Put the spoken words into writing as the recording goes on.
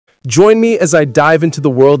Join me as I dive into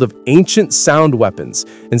the world of ancient sound weapons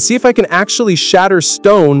and see if I can actually shatter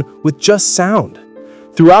stone with just sound.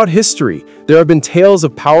 Throughout history, there have been tales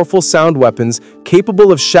of powerful sound weapons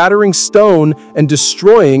capable of shattering stone and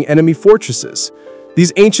destroying enemy fortresses.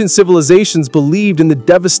 These ancient civilizations believed in the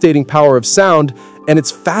devastating power of sound, and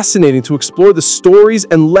it's fascinating to explore the stories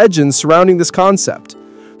and legends surrounding this concept.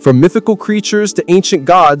 From mythical creatures to ancient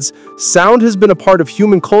gods, sound has been a part of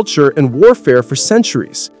human culture and warfare for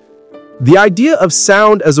centuries. The idea of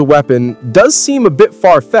sound as a weapon does seem a bit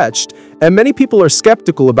far-fetched, and many people are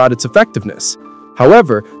skeptical about its effectiveness.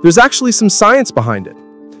 However, there's actually some science behind it.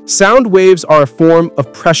 Sound waves are a form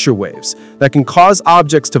of pressure waves that can cause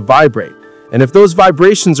objects to vibrate, and if those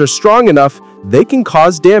vibrations are strong enough, they can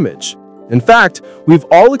cause damage. In fact, we've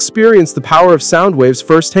all experienced the power of sound waves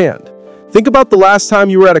firsthand. Think about the last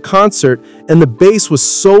time you were at a concert and the bass was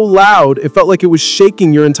so loud it felt like it was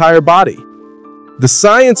shaking your entire body. The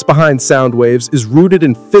science behind sound waves is rooted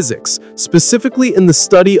in physics, specifically in the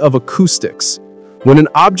study of acoustics. When an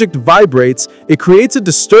object vibrates, it creates a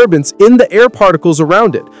disturbance in the air particles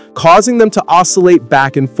around it, causing them to oscillate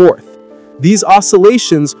back and forth. These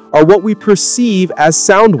oscillations are what we perceive as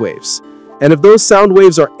sound waves. And if those sound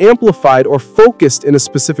waves are amplified or focused in a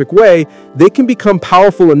specific way, they can become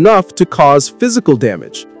powerful enough to cause physical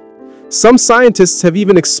damage. Some scientists have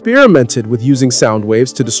even experimented with using sound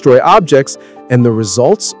waves to destroy objects, and the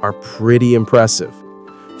results are pretty impressive.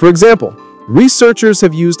 For example, researchers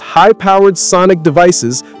have used high-powered sonic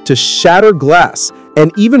devices to shatter glass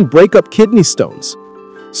and even break up kidney stones.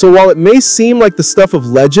 So while it may seem like the stuff of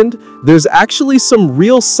legend, there's actually some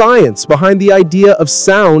real science behind the idea of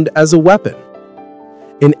sound as a weapon.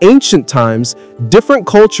 In ancient times, different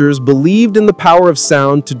cultures believed in the power of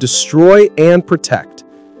sound to destroy and protect.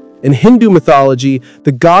 In Hindu mythology,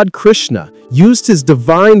 the god Krishna used his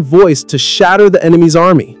divine voice to shatter the enemy's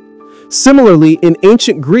army. Similarly, in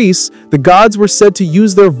ancient Greece, the gods were said to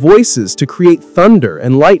use their voices to create thunder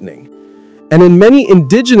and lightning. And in many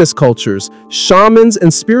indigenous cultures, shamans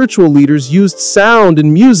and spiritual leaders used sound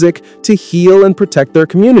and music to heal and protect their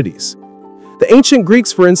communities. The ancient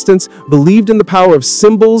Greeks, for instance, believed in the power of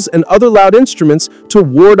cymbals and other loud instruments to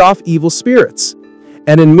ward off evil spirits.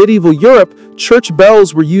 And in medieval Europe, church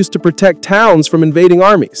bells were used to protect towns from invading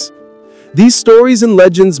armies. These stories and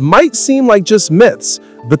legends might seem like just myths,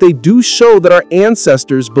 but they do show that our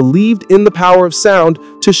ancestors believed in the power of sound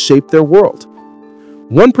to shape their world.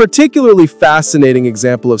 One particularly fascinating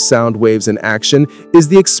example of sound waves in action is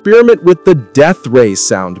the experiment with the death ray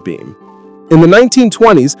sound beam. In the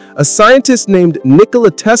 1920s, a scientist named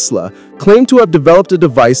Nikola Tesla claimed to have developed a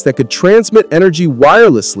device that could transmit energy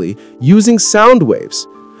wirelessly using sound waves.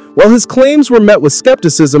 While his claims were met with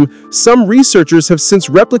skepticism, some researchers have since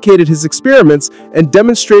replicated his experiments and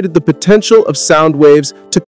demonstrated the potential of sound waves to